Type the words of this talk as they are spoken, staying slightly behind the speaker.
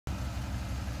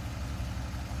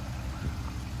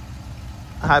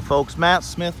Hi folks, Matt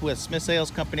Smith with Smith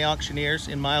Sales Company Auctioneers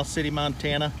in Miles City,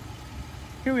 Montana.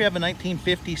 Here we have a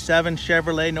 1957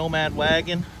 Chevrolet Nomad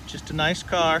wagon, just a nice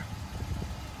car.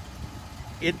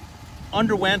 It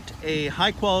underwent a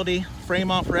high quality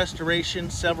frame-off restoration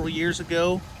several years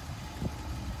ago.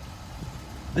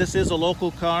 This is a local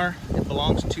car. It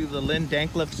belongs to the Lynn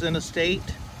Danklefson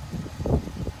estate.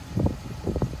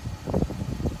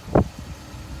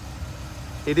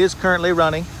 It is currently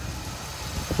running.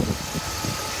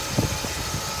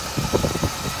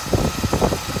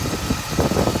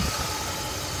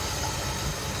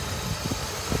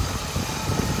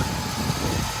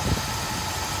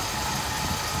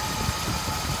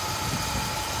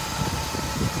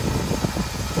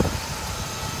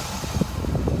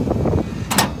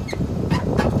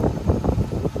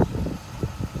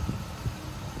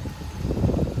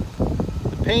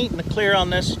 The paint and the clear on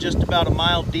this is just about a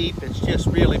mile deep. It's just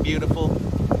really beautiful.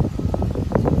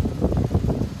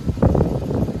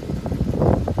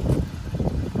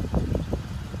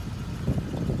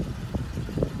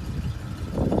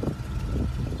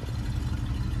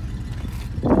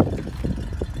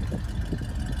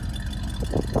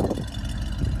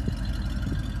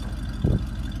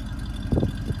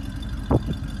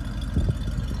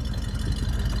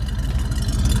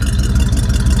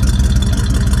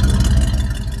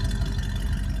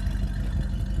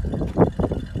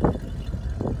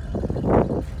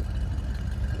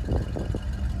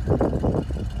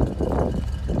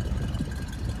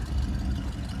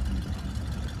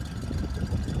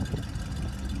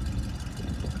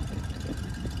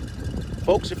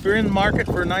 Folks, if you're in the market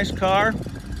for a nice car,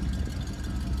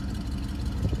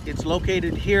 it's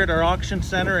located here at our auction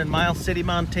center in Miles City,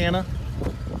 Montana.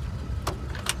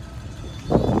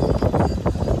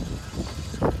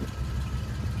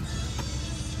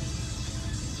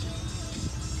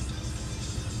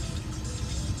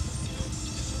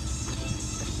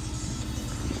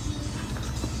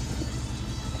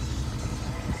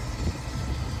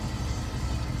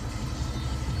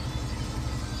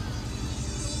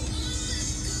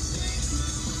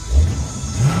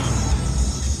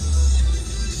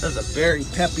 That's a very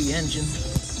peppy engine.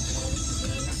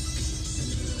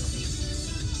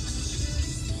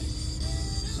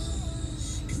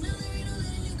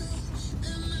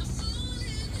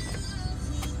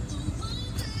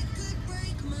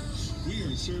 We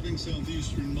are serving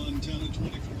southeastern Montana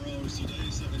 24 hours a day,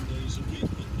 7 days a week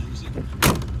with music.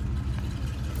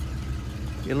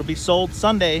 It'll be sold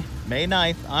Sunday, May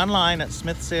 9th, online at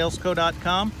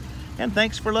smithsalesco.com. And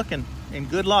thanks for looking, and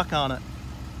good luck on it.